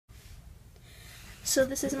So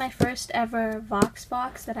this is my first ever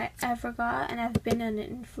VOXBOX that I ever got, and I've been an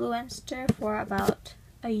influencer for about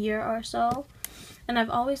a year or so. And I've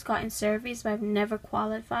always gotten surveys, but I've never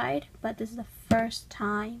qualified. But this is the first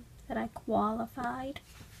time that I qualified.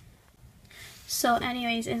 So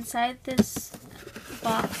anyways, inside this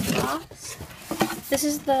VOXBOX, this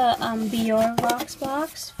is the Biore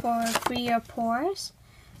VOXBOX for Free Your Pores.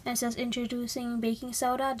 And it says, introducing baking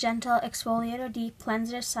soda, gentle exfoliator, deep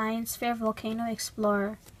cleanser, science fair, volcano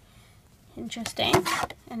explorer. Interesting.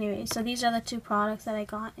 Anyway, so these are the two products that I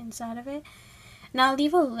got inside of it. Now I'll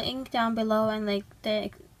leave a link down below and like the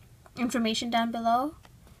information down below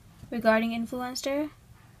regarding INFLUENSTER.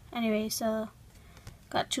 Anyway, so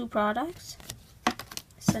got two products.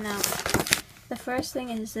 So now the first thing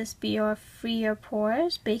is this Biore Free Your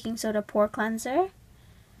Pores baking soda pore cleanser,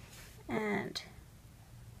 and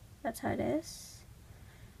that's how it is.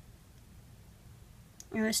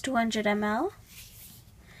 It was 200 ml.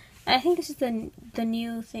 I think this is the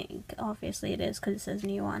new thing. Obviously it is because it says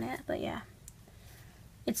new on it, but yeah.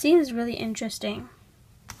 It seems really interesting.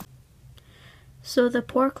 So the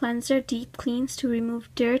pore cleanser deep cleans to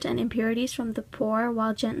remove dirt and impurities from the pore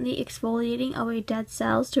while gently exfoliating away dead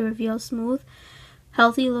cells to reveal smooth,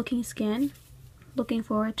 healthy looking skin. Looking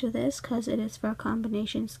forward to this because it is for a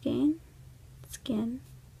combination skin.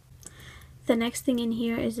 The next thing in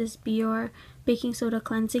here is this Biore baking soda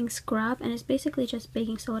cleansing scrub, and it's basically just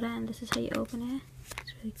baking soda, and this is how you open it.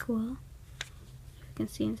 It's really cool. You can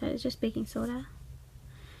see inside it's just baking soda.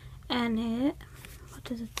 And it, what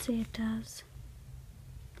does it say it does?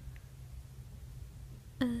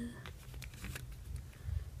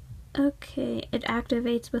 Okay, it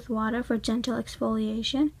activates with water for gentle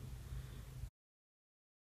exfoliation.